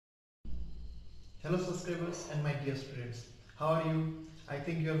Hello subscribers and my dear students, how are you? I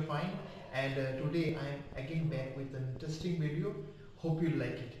think you are fine, and today I am again back with an interesting video. Hope you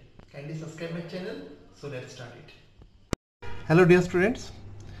like it. Kindly subscribe my channel. So let's start it. Hello dear students,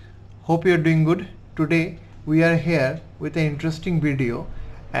 hope you are doing good. Today we are here with an interesting video,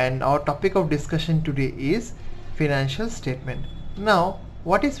 and our topic of discussion today is financial statement. Now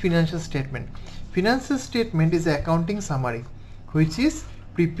what is financial statement? Financial statement is an accounting summary which is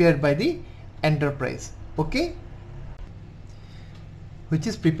prepared by the enterprise. Okay, which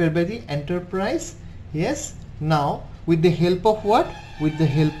is prepared by the enterprise. Yes, now with the help of what? With the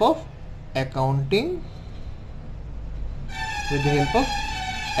help of accounting, with the help of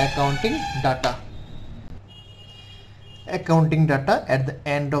accounting data at the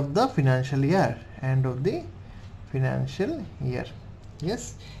end of the financial year,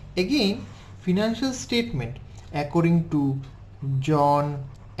 yes. Again, financial statement according to John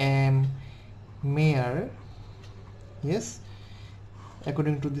M. Mayer, yes,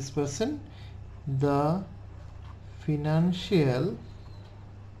 according to this person, the financial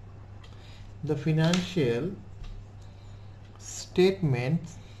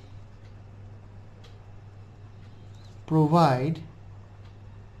statements provide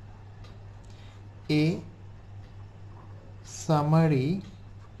a summary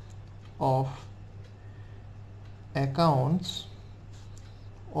of accounts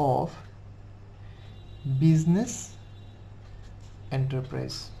of business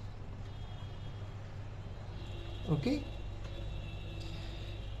enterprise. Okay,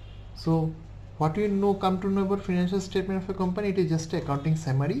 so what we come to know about financial statement of a company? It is just an accounting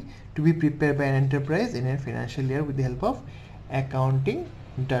summary to be prepared by an enterprise in a financial year with the help of accounting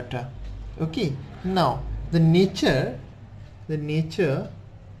data. Okay, now the nature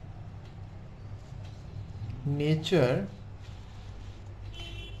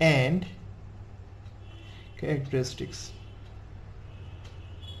and characteristics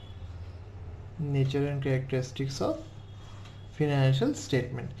of financial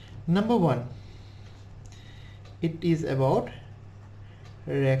statement. Number one, it is about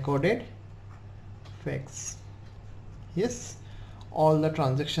recorded facts. Yes, all the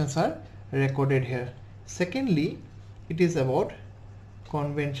transactions are recorded here. Secondly, it is about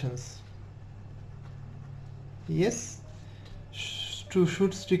conventions. Yes,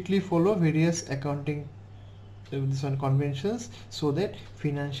 should strictly follow various accounting conventions so that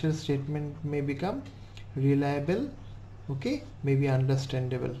financial statement may become reliable, okay, may be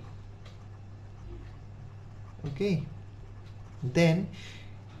understandable. Okay, then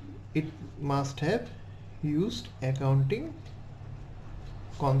it must have used accounting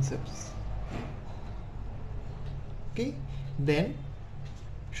concepts. Okay, then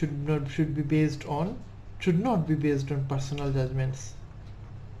should not be based on personal judgments.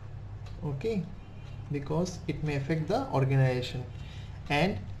 Okay, because it may affect the organization,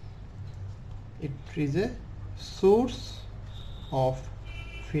 and it is a source of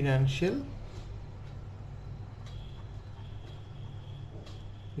financial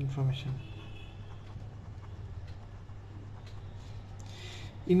information.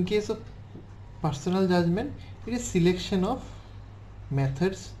 In case of personal judgment, it is selection of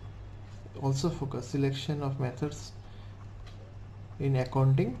methods, also focus. Selection of methods in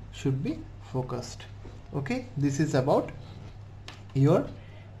accounting should be focused. Okay, this is about your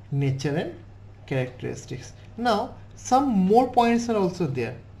nature and characteristics. Now some more points are also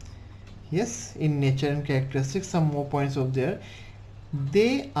there. Yes, in nature and characteristics some more points of there.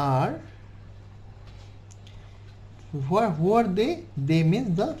 They are, who are they? They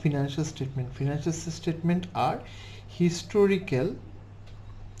means the financial statement. Financial statement are historical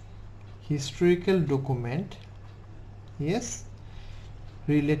document, yes,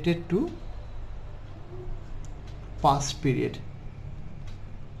 related to past period.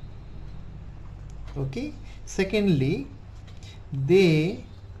 Okay, secondly, they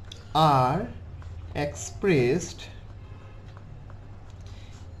are expressed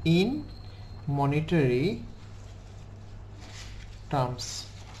in monetary terms.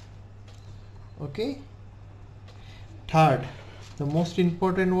 Okay, third, the most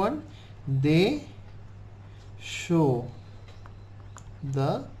important one, they show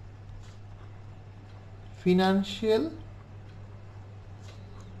the financial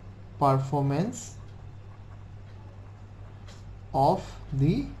performance of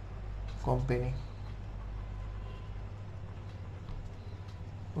the company.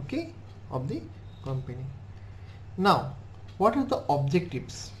 Okay, of the company. Now what are the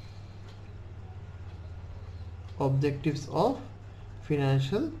objectives of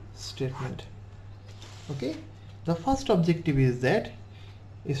financial statement? Okay, the first objective is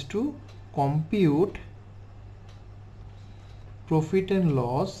to compute profit and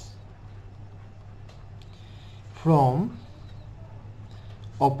loss from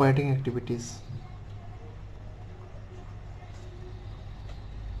operating activities.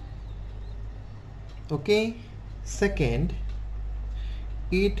 Okay. Second,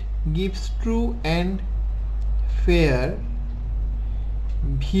 it gives true and fair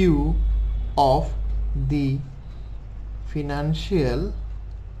view of the financial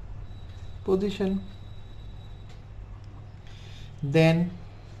position. Then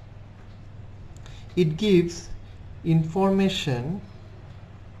it gives information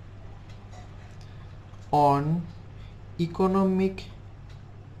on economic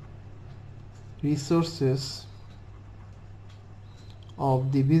resources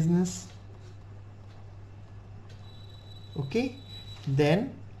of the business. Okay.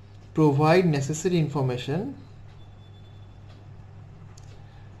 Then provide necessary information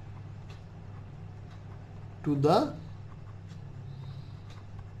to the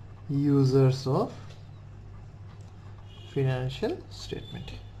users of financial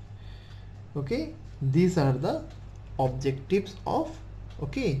statement. Okay, these are the objectives of,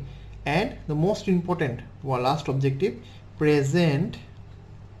 okay, and the most important last objective, present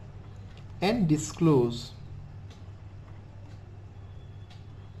and disclose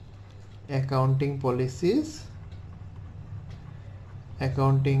accounting policies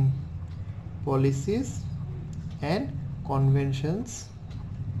and conventions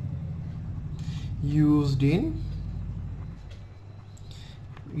used in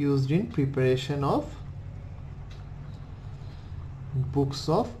preparation of books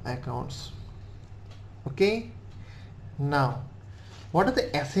of accounts. Okay, now what are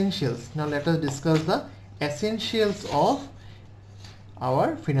the essentials? Now let us discuss the essentials of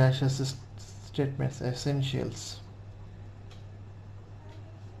our financial statements. Essentials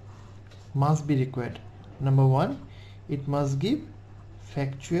must be required. Number one, it must give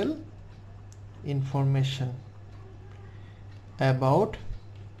factual information about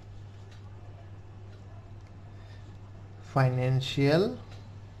financial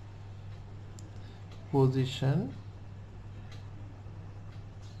position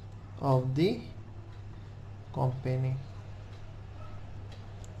of the company.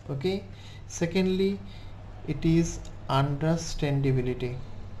 Okay. Secondly, it is understandability.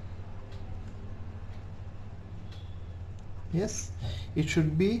 Yes, it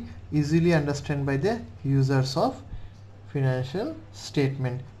should be easily understood by the users of financial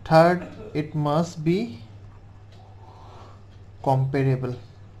statement. Third, it must be comparable.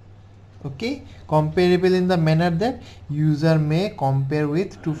 Okay, comparable in the manner that user may compare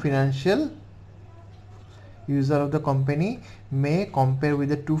with two financial, user of the company may compare with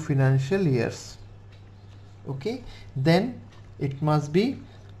the two financial years. Okay, then it must be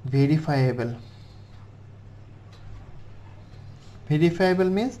verifiable. Verifiable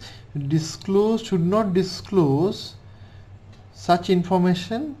means should not disclose such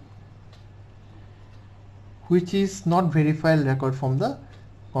information which is not verified record from the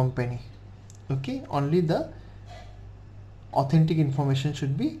company. Okay, only the authentic information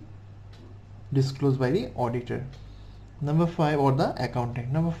should be disclosed by the auditor. Number 5, or the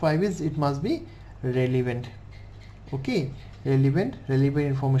accountant. Number 5 is it must be relevant. Okay, relevant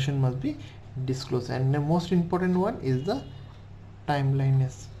information must be disclosed, and the most important one is the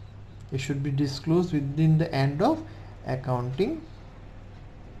timeliness. It should be disclosed within the end of accounting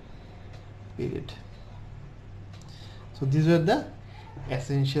period. So these are the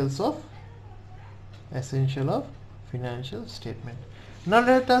essentials of financial statement. Now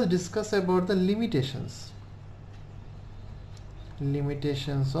let us discuss about the limitations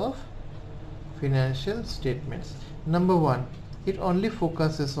of financial statements. Number 1, it only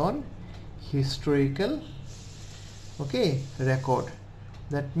focuses on historical, okay, record.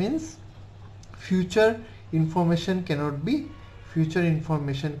 That means future information cannot be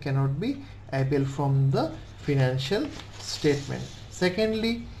available from the financial statement.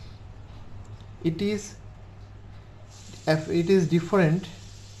 Secondly, it is different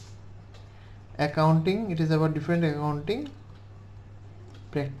accounting, it is about different accounting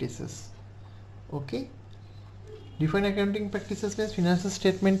practices. Okay, different accounting practices means financial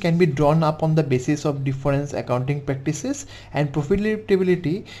statement can be drawn up on the basis of different accounting practices, and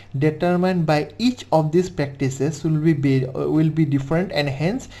profitability determined by each of these practices will be different, and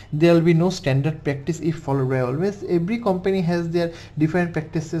hence there will be no standard practice if followed by all. Means every company has their different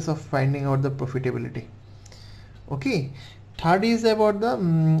practices of finding out the profitability. Okay, third is about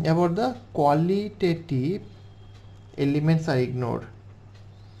the qualitative elements are ignored.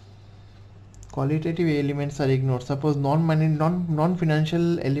 qualitative elements are ignored. Suppose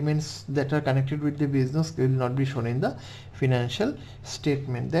non-financial elements that are connected with the business will not be shown in the financial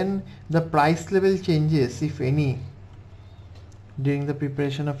statement. Then the price level changes, if any, during the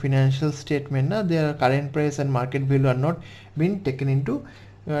preparation of financial statement, their current price and market value are not taken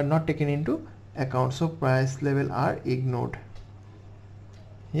into account, so price level are ignored.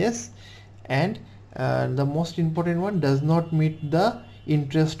 Yes. And the most important one, does not meet the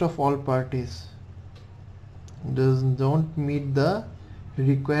interest of all parties, don't meet the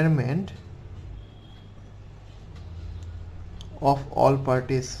requirement of all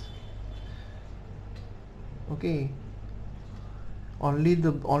parties. Okay,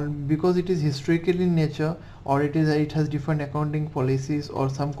 because it is historical in nature, or it has different accounting policies, or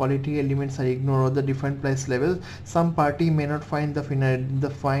some quality elements are ignored, or the different price levels, some party may not find the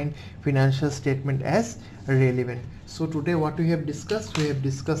financial statement as relevant. So today what we have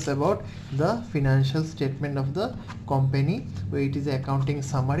discussed about the financial statement of the company, where it is an accounting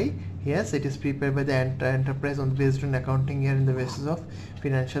summary. Yes, it is prepared by the enterprise based on accounting year in the basis of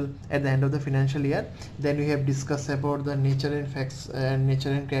financial at the end of the financial year. Then we have discussed about the nature and facts and nature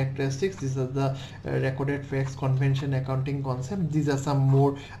and characteristics. These are the recorded facts, convention, accounting concept. These are some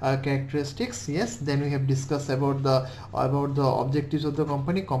more characteristics. Yes. Then we have discussed about the objectives of the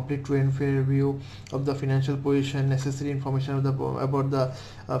company, complete true and fair view of the financial position, necessary information of about the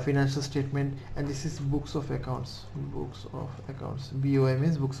financial statement, and this is books of accounts. BOI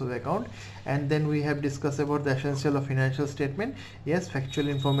means books of account. And then we have discussed about the essential of financial statement. Yes, factual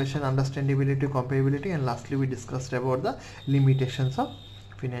information, understandability, comparability, and lastly we discussed about the limitations of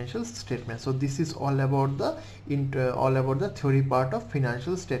financial statement. So this is all about the theory part of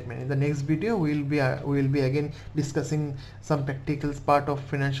financial statement. In the next video we will be again discussing some practical part of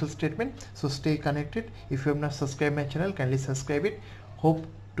financial statement. So stay connected. If you have not subscribed my channel, kindly subscribe it. Hope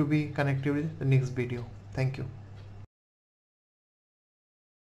to be connected with the next video. Thank you.